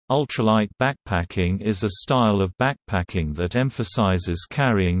Ultralight backpacking is a style of backpacking that emphasizes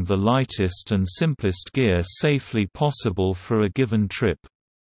carrying the lightest and simplest gear safely possible for a given trip.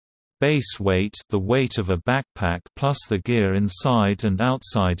 Base weight, the weight of a backpack plus the gear inside and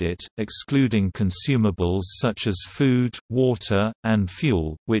outside it, excluding consumables such as food, water, and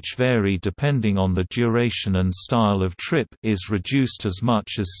fuel, which vary depending on the duration and style of trip, is reduced as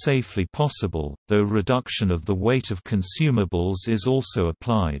much as safely possible, though reduction of the weight of consumables is also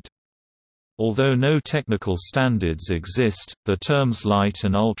applied. Although no technical standards exist, the terms light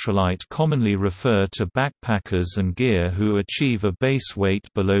and ultralight commonly refer to backpackers and gear who achieve a base weight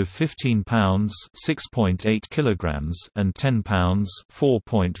below 15 pounds (6.8 kilograms) and 10 pounds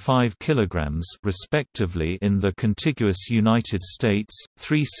 (4.5 kilograms) respectively in the contiguous United States.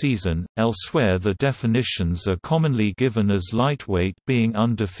 3-season. Elsewhere, the definitions are commonly given as lightweight being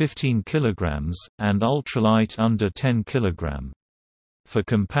under 15 kilograms and ultralight under 10 kilogram. For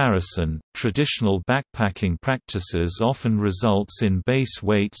comparison, traditional backpacking practices often results in base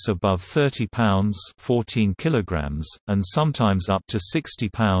weights above 30 pounds (14 kilograms) and sometimes up to 60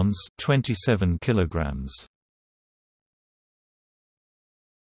 pounds (27 kilograms).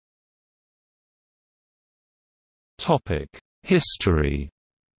 Topic: History.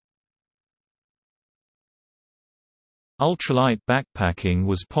 Ultralight backpacking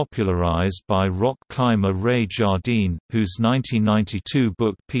was popularized by rock climber Ray Jardine, whose 1992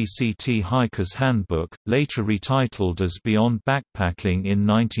 book PCT Hiker's Handbook, later retitled as Beyond Backpacking in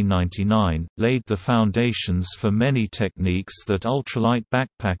 1999, laid the foundations for many techniques that ultralight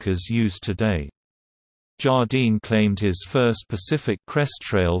backpackers use today. Jardine claimed his first Pacific Crest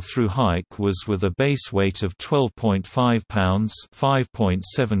Trail through hike was with a base weight of 12.5 pounds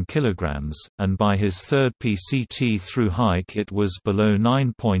 (5.7 kilograms), and by his third PCT through hike it was below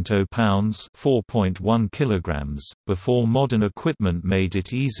 9.0 pounds (4.1 kilograms). Before modern equipment made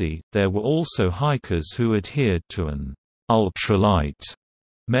it easy, there were also hikers who adhered to an ultralight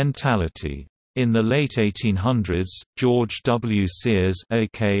mentality. In the late 1800s, George W. Sears,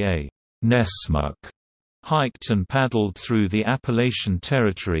 aka Nessmuk, hiked and paddled through the Appalachian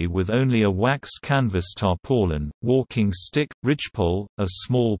Territory with only a waxed canvas tarpaulin, walking stick, ridgepole, a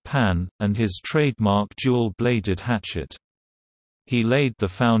small pan, and his trademark dual-bladed hatchet. He laid the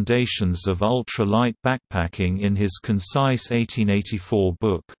foundations of ultra-light backpacking in his concise 1884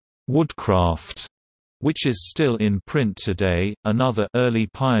 book, Woodcraft, which is still in print today. Another early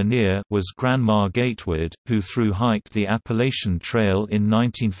pioneer was Grandma Gatewood, who thru-hiked the Appalachian Trail in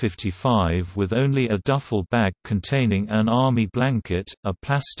 1955 with only a duffel bag containing an army blanket, a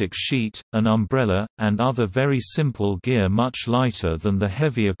plastic sheet, an umbrella, and other very simple gear much lighter than the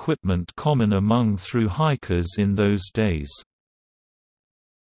heavy equipment common among thru-hikers in those days.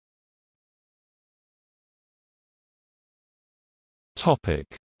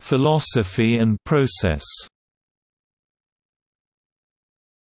 Philosophy and process.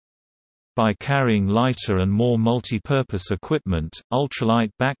 By carrying lighter and more multi-purpose equipment, ultralight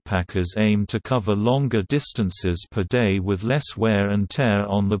backpackers aim to cover longer distances per day with less wear and tear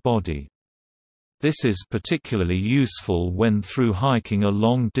on the body. This is particularly useful when through hiking a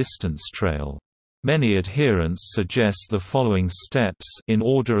long-distance trail. Many adherents suggest the following steps in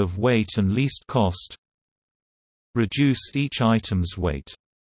order of weight and least cost. Reduce each item's weight.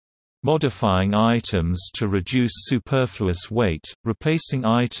 Modifying items to reduce superfluous weight, replacing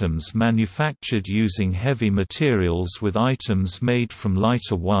items manufactured using heavy materials with items made from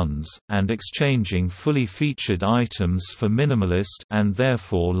lighter ones, and exchanging fully featured items for minimalist and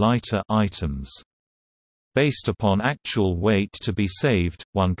therefore lighter items. Based upon actual weight to be saved,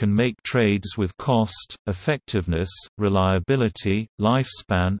 one can make trades with cost, effectiveness, reliability,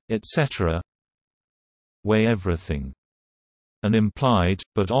 lifespan, etc. Weigh everything. An implied,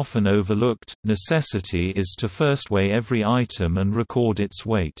 but often overlooked, necessity is to first weigh every item and record its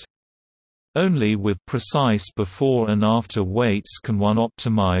weight. Only with precise before and after weights can one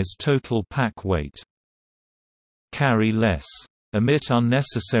optimize total pack weight. Carry less. Omit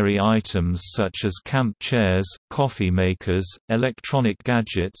unnecessary items such as camp chairs, coffee makers, electronic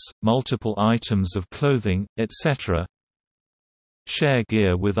gadgets, multiple items of clothing, etc. Share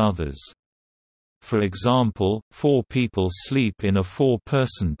gear with others. For example, 4 people sleep in a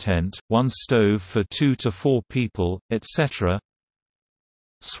 4-person tent, 1 stove for 2 to 4 people, etc.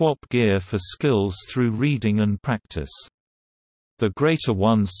 Swap gear for skills through reading and practice. The greater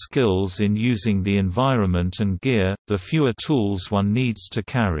one's skills in using the environment and gear, the fewer tools one needs to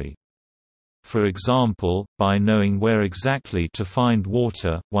carry. For example, by knowing where exactly to find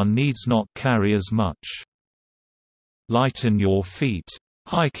water, one needs not carry as much. Lighten your feet.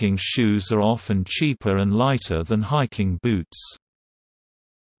 Hiking shoes are often cheaper and lighter than hiking boots.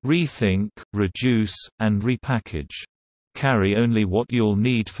 Rethink, reduce, and repackage. Carry only what you'll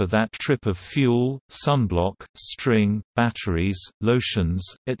need for that trip of fuel, sunblock, string, batteries, lotions,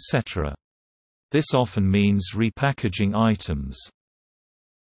 etc. This often means repackaging items.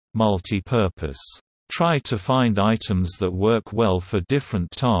 Multi-purpose. Try to find items that work well for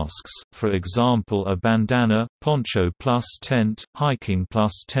different tasks, for example a bandana, poncho plus tent, hiking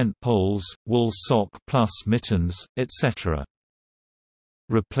plus tent poles, wool sock plus mittens, etc.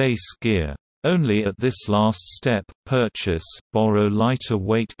 Replace gear. Only at this last step, purchase, borrow lighter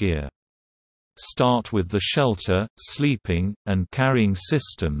weight gear. Start with the shelter, sleeping, and carrying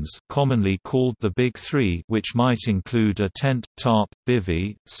systems, commonly called the Big Three, which might include a tent, tarp,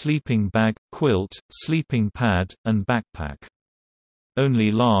 bivvy, sleeping bag, quilt, sleeping pad, and backpack.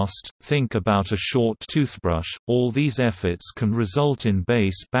 Only last, think about a short toothbrush. All these efforts can result in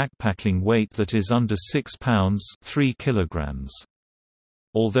base backpacking weight that is under 6 pounds (3 kilograms).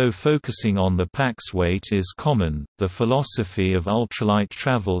 Although focusing on the pack's weight is common, the philosophy of ultralight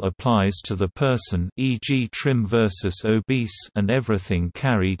travel applies to the person, e.g. trim versus obese, and everything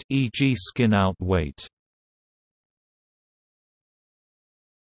carried, e.g. skin-out weight.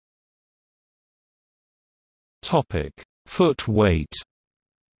 Topic: Foot weight.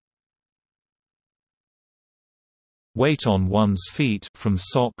 Weight on one's feet from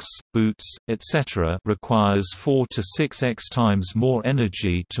socks, boots, etc. requires 4 to 6x times more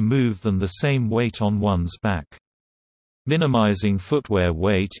energy to move than the same weight on one's back. Minimizing footwear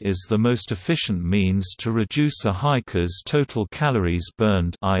weight is the most efficient means to reduce a hiker's total calories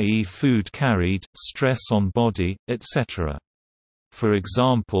burned, i.e. food carried, stress on body, etc. For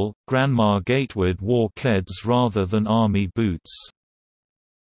example, Grandma Gatewood wore Keds rather than army boots.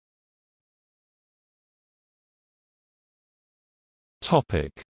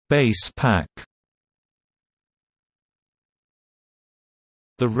 Base pack.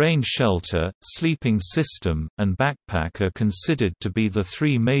 The rain shelter, sleeping system, and backpack are considered to be the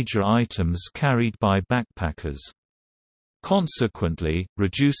three major items carried by backpackers. Consequently,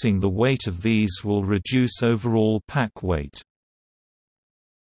 reducing the weight of these will reduce overall pack weight.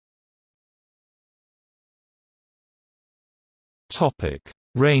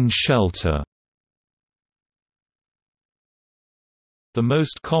 Rain shelter. The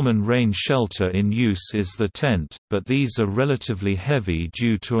most common rain shelter in use is the tent, but these are relatively heavy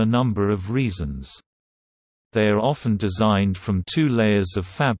due to a number of reasons. They are often designed from 2 layers of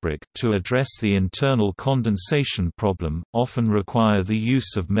fabric to address the internal condensation problem, often require the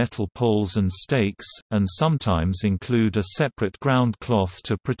use of metal poles and stakes, and sometimes include a separate ground cloth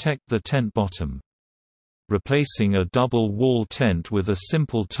to protect the tent bottom. Replacing a double wall tent with a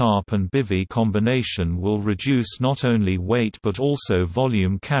simple tarp and bivvy combination will reduce not only weight but also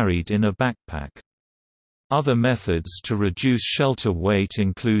volume carried in a backpack. Other methods to reduce shelter weight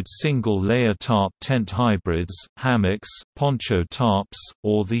include single-layer tarp tent hybrids, hammocks, poncho tarps,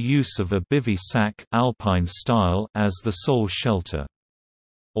 or the use of a bivvy sack alpine style as the sole shelter.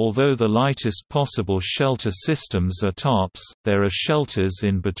 Although the lightest possible shelter systems are tarps, there are shelters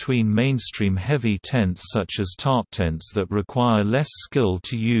in between mainstream heavy tents such as tarp tents that require less skill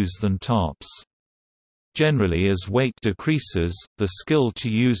to use than tarps. Generally, as weight decreases, the skill to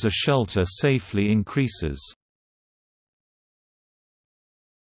use a shelter safely increases.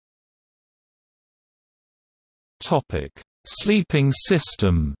 Sleeping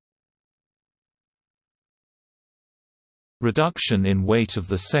system. Reduction in weight of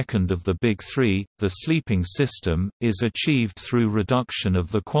the second of the Big Three, the sleeping system, is achieved through reduction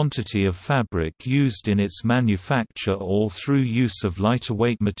of the quantity of fabric used in its manufacture or through use of lighter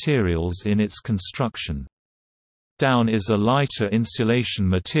weight materials in its construction. Down is a lighter insulation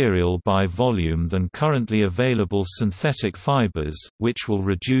material by volume than currently available synthetic fibers, which will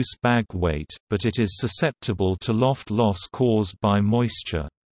reduce bag weight, but it is susceptible to loft loss caused by moisture.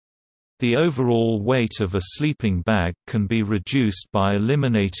 The overall weight of a sleeping bag can be reduced by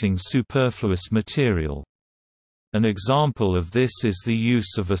eliminating superfluous material. An example of this is the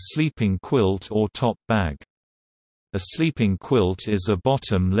use of a sleeping quilt or top bag. A sleeping quilt is a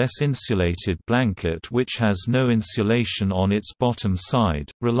bottom-less insulated blanket which has no insulation on its bottom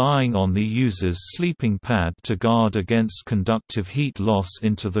side, relying on the user's sleeping pad to guard against conductive heat loss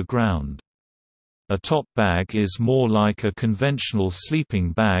into the ground. A top bag is more like a conventional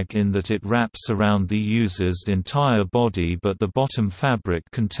sleeping bag in that it wraps around the user's entire body, but the bottom fabric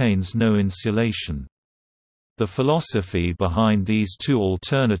contains no insulation. The philosophy behind these two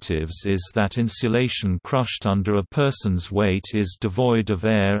alternatives is that insulation crushed under a person's weight is devoid of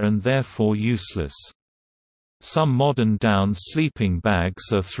air and therefore useless. Some modern down sleeping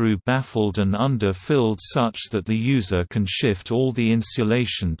bags are through baffled and under-filled such that the user can shift all the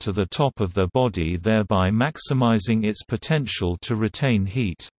insulation to the top of their body, thereby maximizing its potential to retain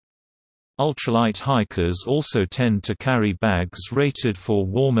heat. Ultralight hikers also tend to carry bags rated for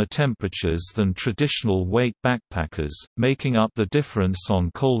warmer temperatures than traditional weight backpackers, making up the difference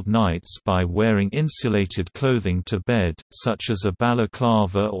on cold nights by wearing insulated clothing to bed, such as a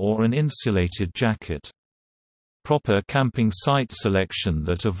balaclava or an insulated jacket. Proper camping site selection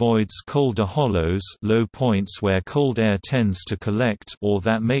that avoids colder hollows, low points where cold air tends to collect, or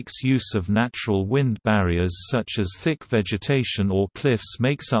that makes use of natural wind barriers such as thick vegetation or cliffs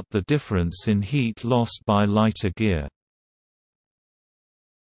makes up the difference in heat lost by lighter gear.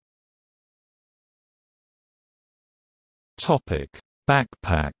 Topic: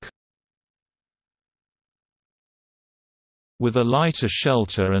 Backpack. With a lighter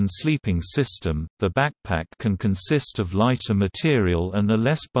shelter and sleeping system, the backpack can consist of lighter material and a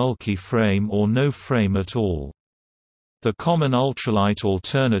less bulky frame or no frame at all. The common ultralight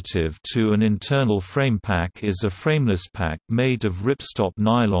alternative to an internal frame pack is a frameless pack made of ripstop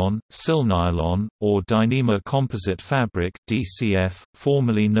nylon, sil nylon, or Dyneema composite fabric (DCF),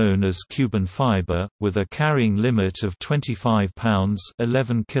 formerly known as Cuban fiber, with a carrying limit of 25 pounds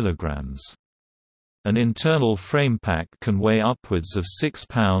 (11 kilograms). An internal frame pack can weigh upwards of 6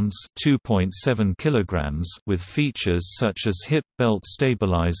 pounds (2.7 kilograms) with features such as hip belt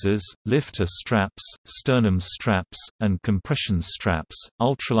stabilizers, lifter straps, sternum straps, and compression straps.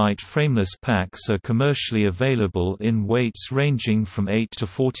 Ultralight frameless packs are commercially available in weights ranging from 8 to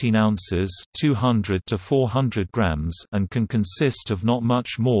 14 ounces (200 to 400 grams) and can consist of not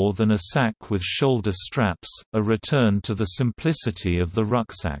much more than a sack with shoulder straps, a return to the simplicity of the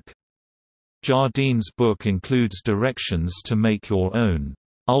rucksack. Jardine's book includes directions to make your own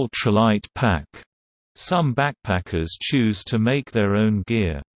ultralight pack. Some backpackers choose to make their own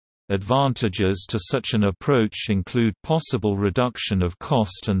gear. Advantages to such an approach include possible reduction of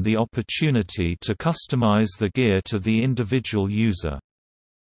cost and the opportunity to customize the gear to the individual user.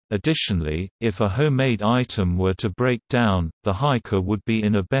 Additionally, if a homemade item were to break down, the hiker would be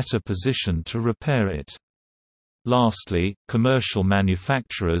in a better position to repair it. Lastly, commercial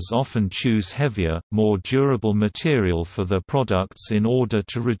manufacturers often choose heavier, more durable material for their products in order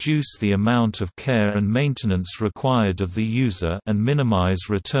to reduce the amount of care and maintenance required of the user and minimize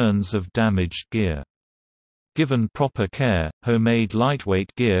returns of damaged gear. Given proper care, homemade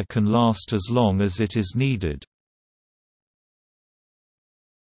lightweight gear can last as long as it is needed.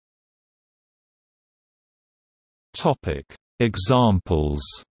 Examples: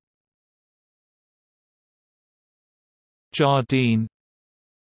 Jardine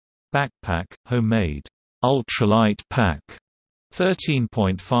backpack, homemade ultralight pack,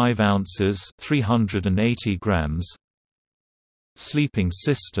 13.5 ounces, 380 grams. Sleeping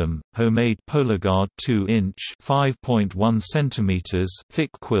system, homemade PolarGuard 2-inch, 5.1 centimeters thick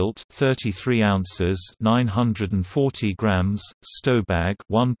quilt, 33 ounces, 940 grams. Stowbag,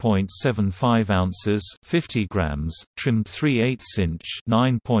 1.75 ounces, 50 grams, trimmed 3/8-inch,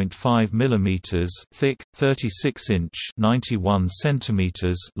 9.5 millimeters thick, 36-inch, 91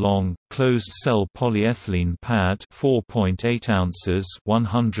 centimeters long, closed-cell polyethylene pad, 4.8 ounces,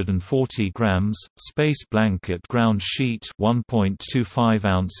 140 grams. Space blanket ground sheet, 1.25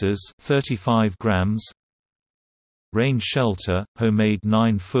 ounces, 35 grams. Rain shelter, homemade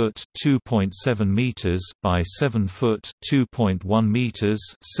 9-foot (2.7 meters) by 7-foot (2.1 meters)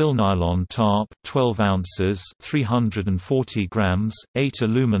 sil nylon tarp, 12 ounces, 340 grams. 8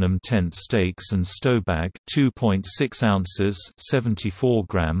 aluminum tent stakes and stowbag, 2.6 ounces, 74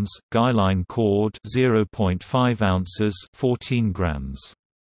 grams. Guyline cord, 0.5 ounces, 14 grams.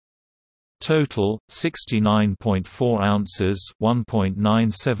 Total 69.4 ounces,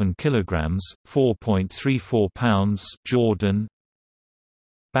 1.97 kilograms, 4.34 pounds. Jordan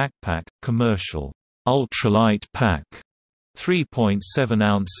backpack, commercial ultralight pack, 3.7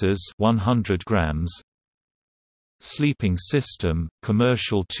 ounces, 100 grams. Sleeping system,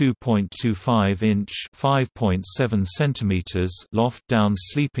 commercial 2.25-inch, 5.7 centimeters loft-down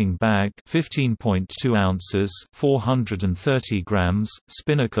sleeping bag, 15.2 ounces, 430 grams.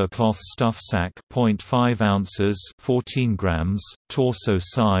 Spinnaker cloth stuff sack, 0.5 ounces, 14 grams.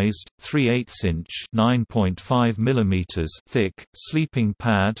 Torso-sized, 3/8-inch, 9.5 millimeters thick sleeping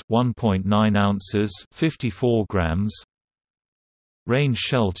pad, 1.9 ounces, 54 grams. Rain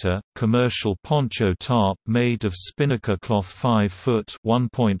shelter, commercial poncho tarp made of spinnaker cloth 5 foot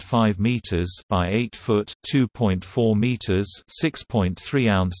 (1.5 meters) by 8 foot (2.4 meters), 6.3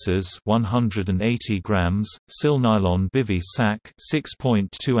 ounces (180 grams), sil nylon bivy sack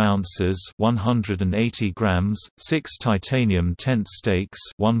 6.2 ounces (180 grams), 6 titanium tent stakes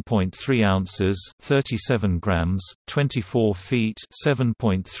 1.3 ounces (37 grams), 24 feet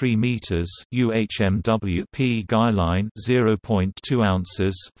 (7.3 meters) UHMWP guy line 0.2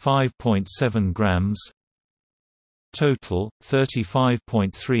 ounces (5.7 grams). Total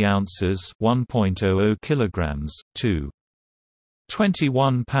 35.3 ounces (1.00 kilograms) to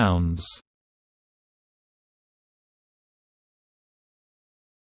 21 pounds.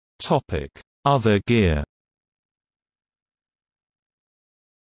 Topic: Other gear.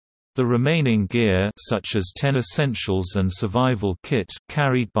 The remaining gear, such as 10 essentials and survival kit,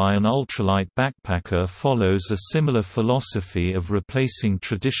 carried by an ultralight backpacker follows a similar philosophy of replacing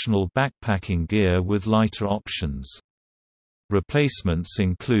traditional backpacking gear with lighter options. Replacements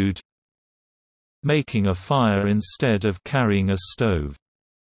include making a fire instead of carrying a stove.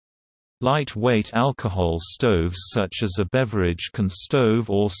 Lightweight alcohol stoves such as a beverage can stove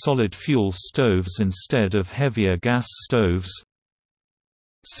or solid fuel stoves instead of heavier gas stoves.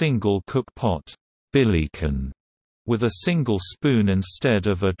 Single cook pot billycan with a single spoon instead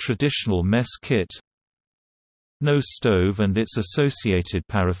of a traditional mess kit. No stove and its associated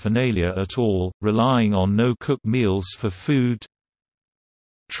paraphernalia at all, relying on no-cook meals for food.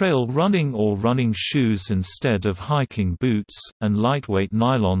 Trail running or running shoes instead of hiking boots, and lightweight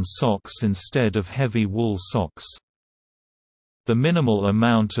nylon socks instead of heavy wool socks. The minimal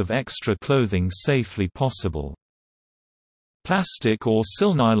amount of extra clothing safely possible. Plastic or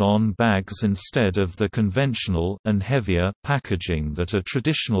silnylon bags instead of the conventional and heavier packaging that a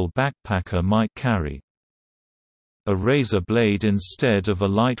traditional backpacker might carry. A razor blade instead of a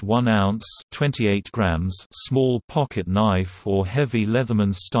light 1 ounce (28 grams) small pocket knife or heavy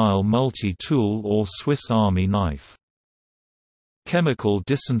Leatherman-style multi-tool or Swiss Army knife. Chemical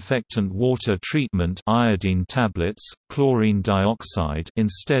disinfectant water treatment iodine tablets, chlorine dioxide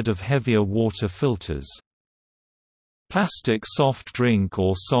instead of heavier water filters. Plastic soft drink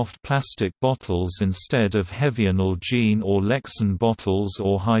or soft plastic bottles instead of heavier Nalgene or Lexan bottles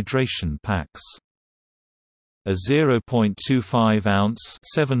or hydration packs. A 0.25 ounce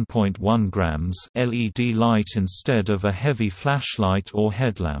 (7.1 grams) LED light instead of a heavy flashlight or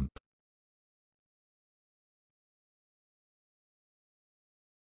headlamp.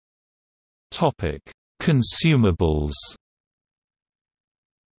 Topic: Consumables.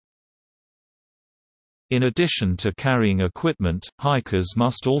 In addition to carrying equipment, hikers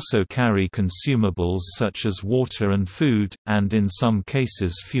must also carry consumables such as water and food, and in some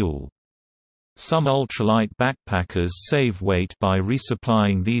cases fuel. Some ultralight backpackers save weight by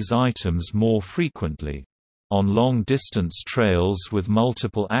resupplying these items more frequently. On long-distance trails with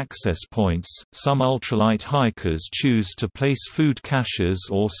multiple access points, some ultralight hikers choose to place food caches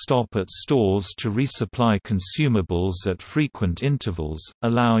or stop at stores to resupply consumables at frequent intervals,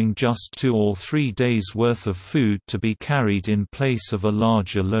 allowing just 2 or 3 days' worth of food to be carried in place of a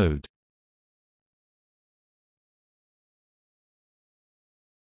larger load.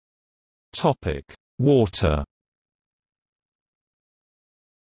 Water.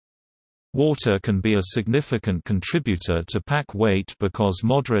 Water can be a significant contributor to pack weight because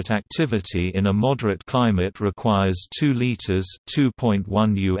moderate activity in a moderate climate requires 2 liters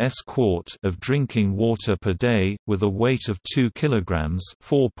 (2.1 US quart) of drinking water per day, with a weight of 2 kilograms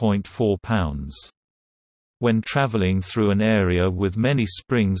 (4.4 pounds). When traveling through an area with many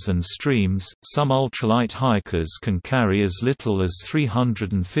springs and streams, some ultralight hikers can carry as little as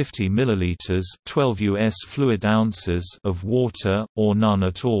 350 milliliters (12 US fluid ounces) of water, or none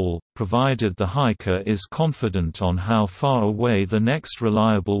at all, provided the hiker is confident on how far away the next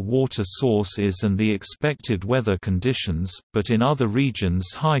reliable water source is and the expected weather conditions, but in other regions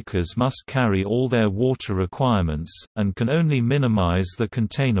hikers must carry all their water requirements, and can only minimize the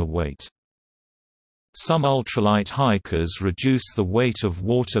container weight. Some ultralight hikers reduce the weight of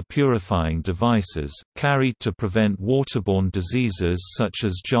water purifying devices, carried to prevent waterborne diseases such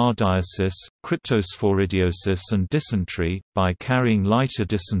as giardiasis, cryptosporidiosis and dysentery, by carrying lighter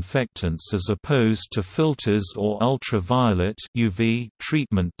disinfectants as opposed to filters or ultraviolet (UV)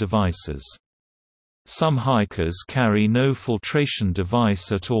 treatment devices. Some hikers carry no filtration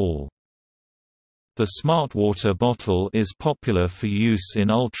device at all. The smart water bottle is popular for use in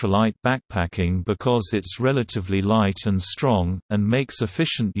ultralight backpacking because it's relatively light and strong, and makes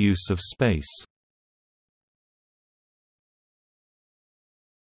efficient use of space.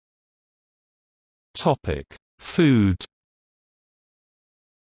 Food.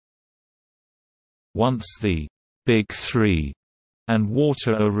 Once the Big Three and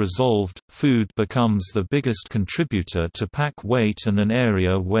water are resolved, food becomes the biggest contributor to pack weight and an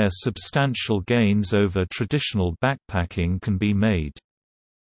area where substantial gains over traditional backpacking can be made.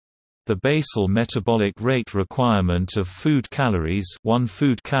 The basal metabolic rate requirement of food calories, 1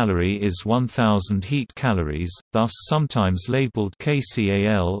 food calorie is 1000 heat calories, thus sometimes labeled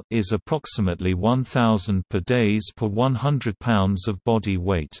kcal, is approximately 1000 per days per 100 pounds of body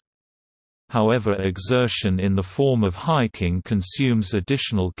weight. However, exertion in the form of hiking consumes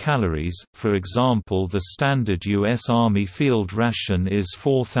additional calories. For example, the standard U.S. Army field ration is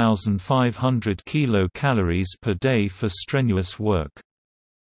 4,500 kilocalories per day for strenuous work.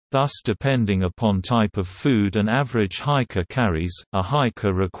 Thus, depending upon type of food an average hiker carries, a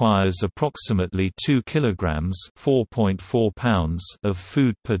hiker requires approximately 2 kilograms (4.4 pounds) of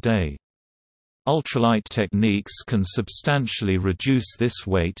food per day. Ultralight techniques can substantially reduce this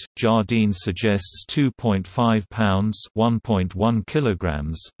weight. Jardine suggests 2.5 pounds (1.1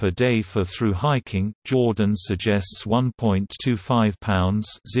 kilograms) per day for through hiking. Jordan suggests 1.25 pounds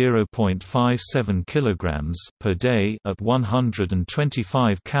 (0.57 kilograms) per day at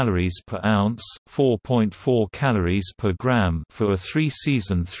 125 calories per ounce, 4.4 calories per gram for a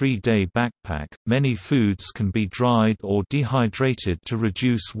 3-season 3-day backpack. Many foods can be dried or dehydrated to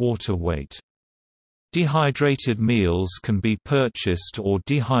reduce water weight. Dehydrated meals can be purchased or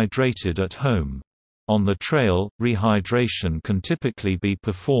dehydrated at home. On the trail, rehydration can typically be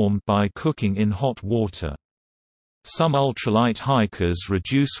performed by cooking in hot water. Some ultralight hikers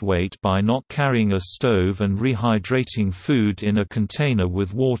reduce weight by not carrying a stove and rehydrating food in a container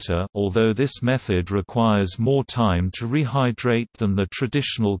with water, although this method requires more time to rehydrate than the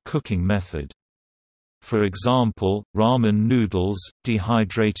traditional cooking method. For example, ramen noodles,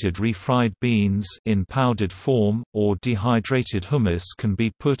 dehydrated refried beans in powdered form, or dehydrated hummus can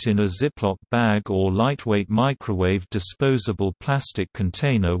be put in a Ziploc bag or lightweight microwave disposable plastic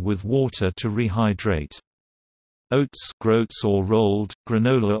container with water to rehydrate. Oats, groats or rolled,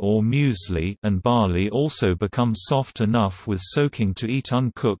 granola or muesli, and barley also become soft enough with soaking to eat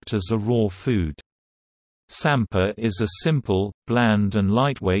uncooked as a raw food. Sampa is a simple, bland and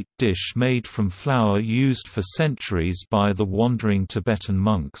lightweight dish made from flour used for centuries by the wandering Tibetan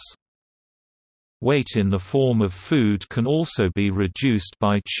monks. Weight in the form of food can also be reduced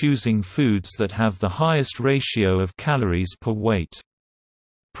by choosing foods that have the highest ratio of calories per weight.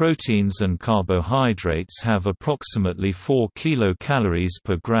 Proteins and carbohydrates have approximately 4 kilocalories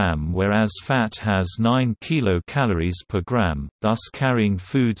per gram, whereas fat has 9 kilocalories per gram, thus carrying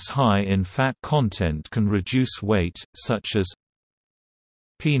foods high in fat content can reduce weight, such as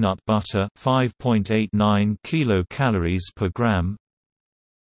peanut butter 5.89 kilocalories per gram,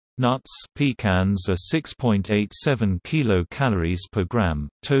 nuts, pecans are 6.87 kilocalories per gram,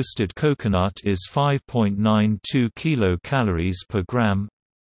 toasted coconut is 5.92 kilocalories per gram,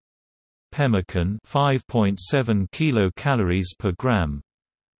 pemmican 5.7 kilocalories per gram,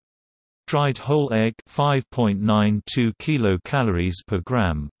 dried whole egg 5.92 kilocalories per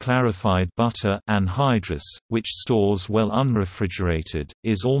gram, clarified butter anhydrous, which stores well unrefrigerated,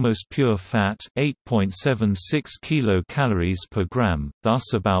 is almost pure fat 8.76 kilocalories per gram,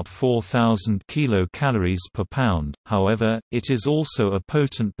 thus about 4,000 kilocalories per pound. However, it is also a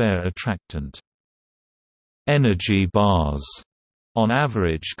potent bear attractant. Energy bars on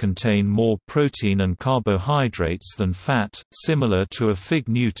average contain more protein and carbohydrates than fat, similar to a fig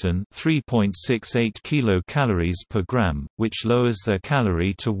Newton 3.68 kilocalories per gram, which lowers their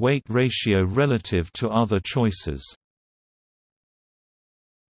calorie-to-weight ratio relative to other choices.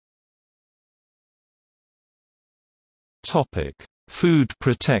 Food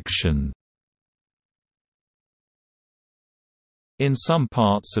protection. In some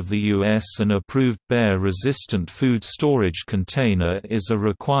parts of the U.S. an approved bear-resistant food storage container is a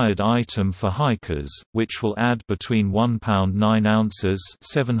required item for hikers, which will add between 1 pound 9 ounces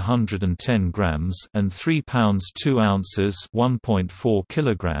 710 grams and 3 pounds 2 ounces 1.4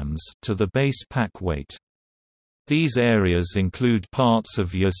 kilograms to the base pack weight. These areas include parts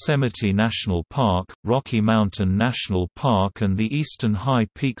of Yosemite National Park, Rocky Mountain National Park and the Eastern High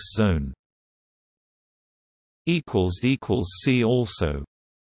Peaks Zone. See also